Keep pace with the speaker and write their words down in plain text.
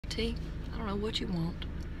T, I don't know what you want.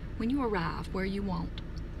 When you arrive where you want,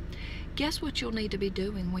 guess what you'll need to be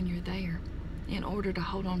doing when you're there in order to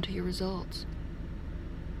hold on to your results?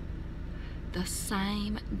 The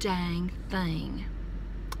same dang thing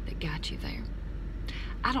that got you there.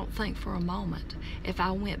 I don't think for a moment if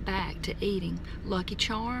I went back to eating Lucky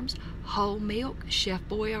Charms, whole milk, Chef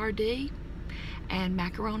Boyardee, and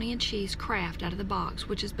macaroni and cheese Kraft out of the box,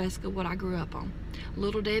 which is basically what I grew up on,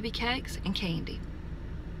 Little Debbie cakes and candy.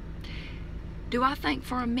 Do I think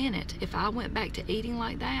for a minute if I went back to eating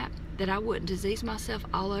like that I wouldn't disease myself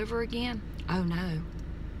all over again? Oh no.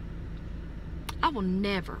 I will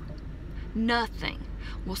never, nothing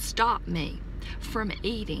will stop me from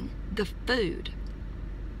eating the food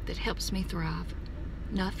that helps me thrive.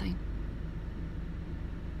 Nothing.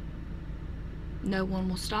 No one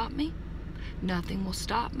will stop me. Nothing will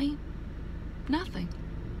stop me. Nothing.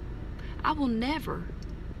 I will never,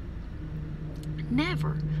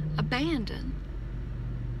 never abandon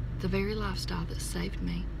the very lifestyle that saved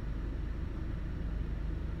me.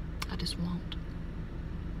 I just won't.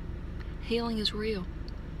 Healing is real.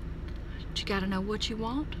 But you gotta know what you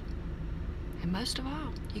want. And most of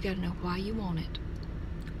all, you gotta know why you want it.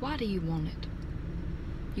 Why do you want it?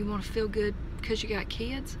 You want to feel good because you got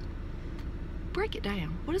kids? Break it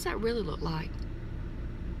down. What does that really look like?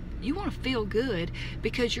 You want to feel good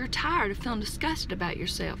because you're tired of feeling disgusted about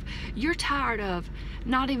yourself. You're tired of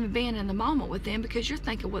not even being in the moment with them because you're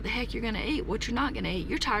thinking what the heck you're going to eat, what you're not going to eat.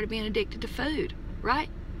 You're tired of being addicted to food, right?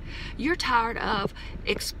 You're tired of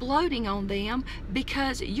exploding on them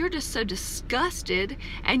because you're just so disgusted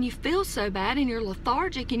and you feel so bad and you're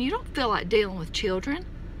lethargic and you don't feel like dealing with children.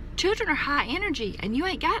 Children are high energy and you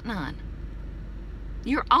ain't got none.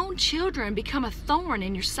 Your own children become a thorn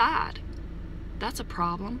in your side. That's a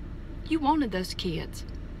problem. You wanted those kids.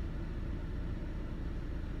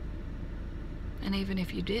 And even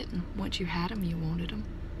if you didn't, once you had them, you wanted them,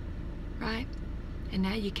 right? And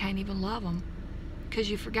now you can't even love them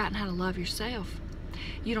because you've forgotten how to love yourself.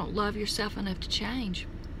 You don't love yourself enough to change.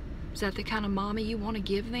 Is that the kind of mommy you want to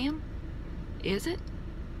give them? Is it?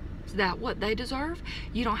 Is that what they deserve?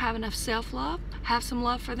 You don't have enough self-love? Have some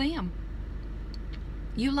love for them.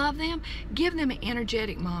 You love them? Give them an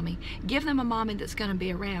energetic mommy. Give them a mommy that's going to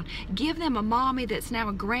be around. Give them a mommy that's now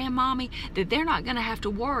a grandmommy that they're not going to have to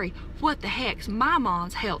worry what the heck's my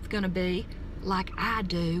mom's health going to be like I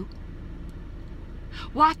do.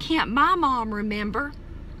 Why can't my mom remember?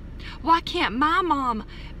 Why can't my mom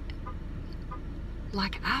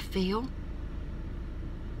like I feel?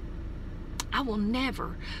 I will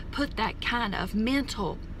never put that kind of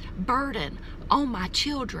mental burden on my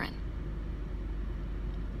children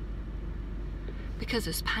because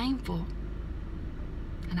it's painful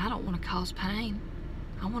and I don't want to cause pain.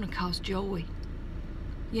 I want to cause joy.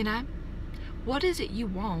 You know, what is it you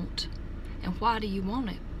want and why do you want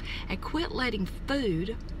it? And quit letting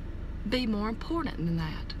food be more important than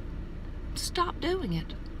that. Stop doing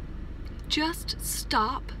it. Just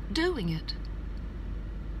stop doing it.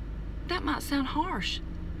 That might sound harsh,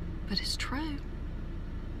 but it's true.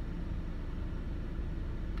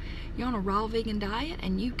 You're on a raw vegan diet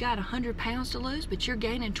and you've got 100 pounds to lose, but you're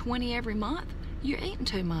gaining 20 every month. You're eating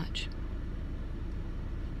too much.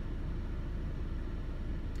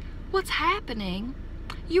 What's happening?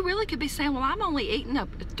 You really could be saying, well, I'm only eating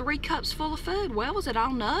 3 cups full of food. Well, was it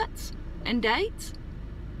all nuts and dates?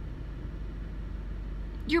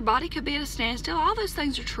 Your body could be at a standstill. All those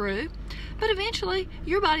things are true. But eventually,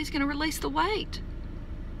 your body's going to release the weight.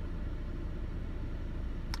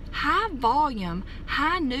 High volume,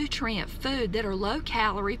 high nutrient food that are low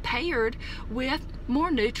calorie paired with more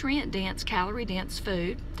nutrient dense, calorie dense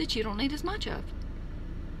food that you don't need as much of.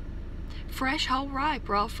 Fresh, whole, ripe,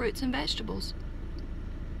 raw fruits and vegetables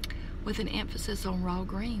with an emphasis on raw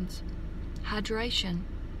greens. Hydration.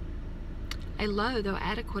 A low though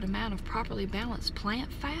adequate amount of properly balanced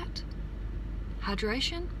plant fat.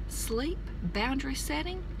 Hydration, sleep, boundary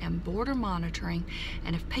setting, and border monitoring.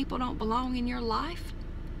 And if people don't belong in your life,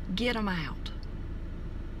 get them out.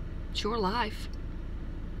 It's your life.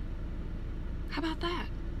 How about that?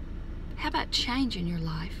 How about changing your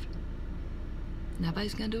life?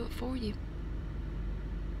 Nobody's going to do it for you.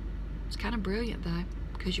 It's kind of brilliant though,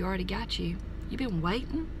 because you already got you. You've been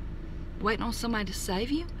waiting on somebody to save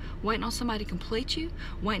you, waiting on somebody to complete you,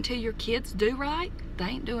 waiting until your kids do right. They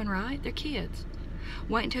ain't doing right, they're kids.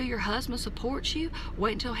 Wait until your husband supports you,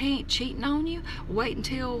 wait until he ain't cheating on you, wait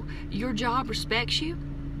until your job respects you.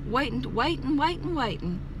 Waiting.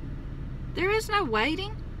 There is no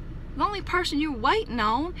waiting. The only person you're waiting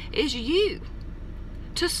on is you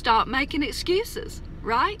to stop making excuses,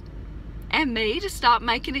 right? And me to stop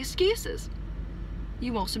making excuses.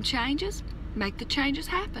 You want some changes? Make the changes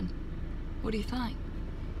happen. What do you think?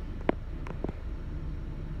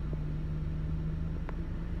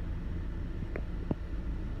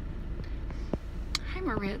 Hey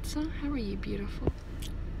Maritza, how are you, beautiful?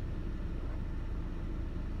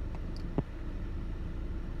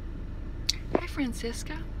 Hey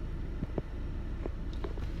Francisca.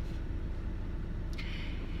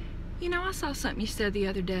 You know, I saw something you said the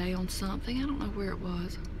other day on something. I don't know where it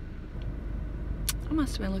was. I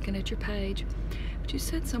must have been looking at your page. But you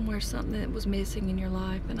said somewhere something that was missing in your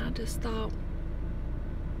life, and I just thought,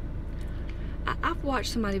 I've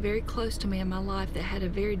watched somebody very close to me in my life that had a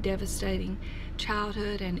very devastating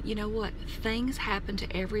childhood, and you know what? Things happen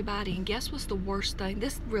to everybody, and guess what's the worst thing?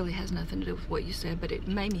 This really has nothing to do with what you said, but it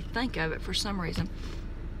made me think of it for some reason.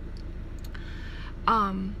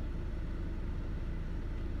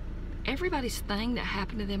 Everybody's thing that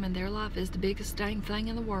happened to them in their life is the biggest dang thing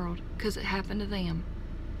in the world, because it happened to them.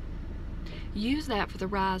 Use that for the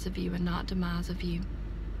rise of you and not demise of you.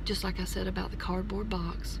 Just like I said about the cardboard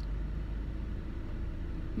box.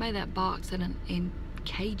 May that box that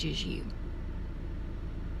encages you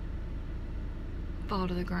fall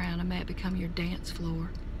to the ground, and may it become your dance floor.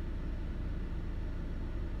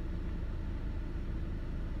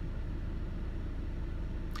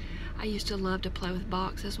 I used to love to play with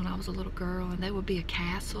boxes when I was a little girl, and they would be a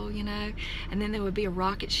castle, you know, and then there would be a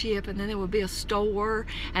rocket ship, and then there would be a store,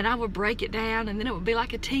 and I would break it down, and then it would be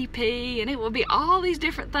like a teepee, and it would be all these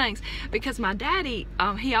different things, because my daddy,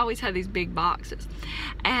 he always had these big boxes,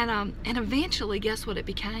 and eventually, guess what it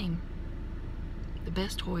became? The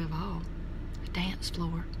best toy of all, a dance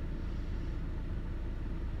floor.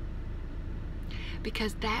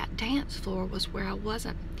 Because that dance floor was where I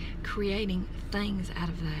wasn't creating things out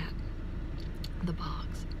of that. The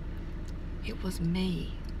box. It was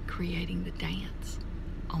me creating the dance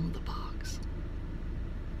on the box.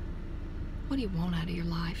 What do you want out of your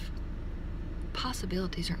life?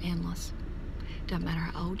 Possibilities are endless. Doesn't matter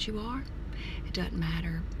how old you are. It doesn't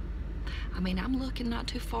matter. I mean, I'm looking not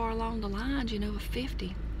too far along the lines, you know, of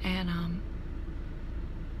 50, and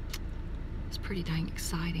it's pretty dang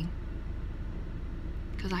exciting,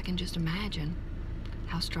 because I can just imagine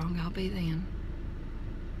how strong I'll be then.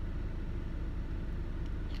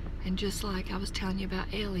 And just like I was telling you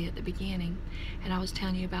about Ellie at the beginning, and I was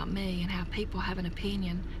telling you about me and how people have an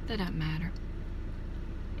opinion, that doesn't matter.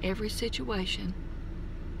 Every situation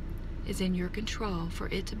is in your control for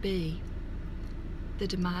it to be the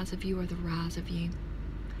demise of you or the rise of you.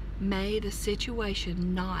 May the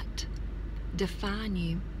situation not define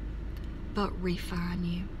you, but refine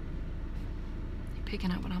you. You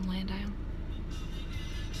picking up what I'm laying down?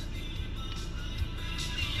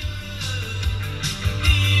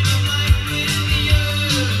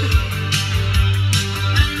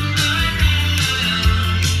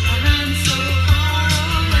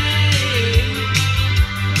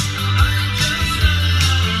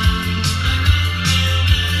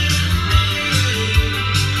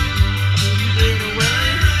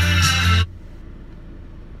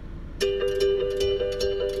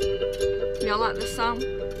 Y'all like this song?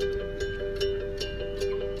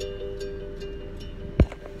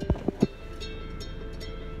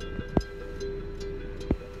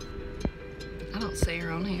 I don't see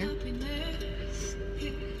her on here.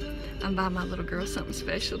 I'm buying my little girl something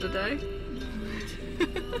special today.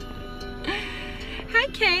 Hi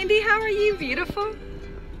Candy, how are you, beautiful?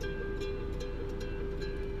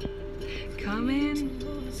 Come in.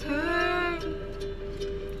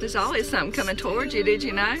 There's always something coming towards you, did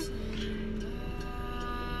you know?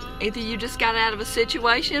 Either you just got out of a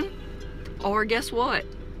situation, or guess what?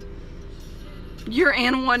 You're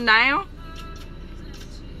in one now.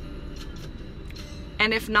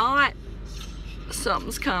 And if not,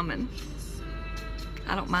 something's coming.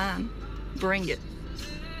 I don't mind. Bring it.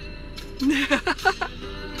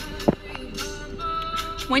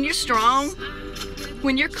 When you're strong,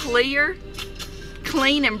 when you're clear,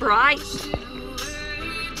 clean and bright,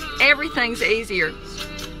 everything's easier.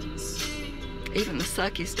 Even the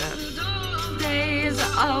sucky stuff. Days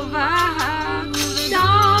over,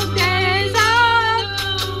 dog